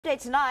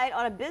Update tonight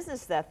on a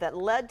business theft that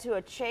led to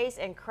a chase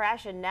and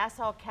crash in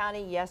Nassau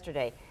County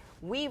yesterday.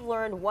 We've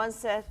learned one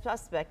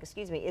suspect,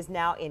 is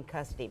now in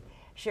custody.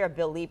 Sheriff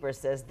Bill Leeper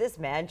says this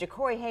man,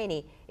 Jacorey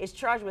Haney, is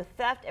charged with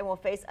theft and will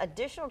face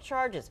additional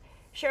charges.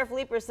 Sheriff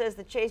Leeper says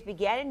the chase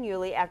began in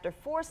Yulee after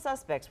 4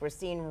 suspects were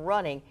seen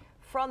running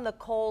from the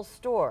Kohl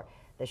store.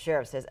 The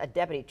sheriff says a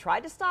deputy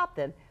tried to stop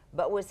them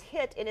but was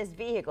hit in his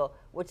vehicle,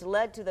 which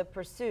led to the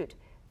pursuit.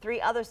 3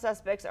 other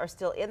suspects are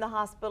still in the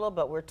hospital,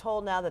 but we're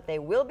told now that they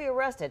will be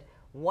arrested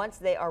once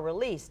they are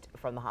released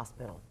from the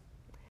hospital.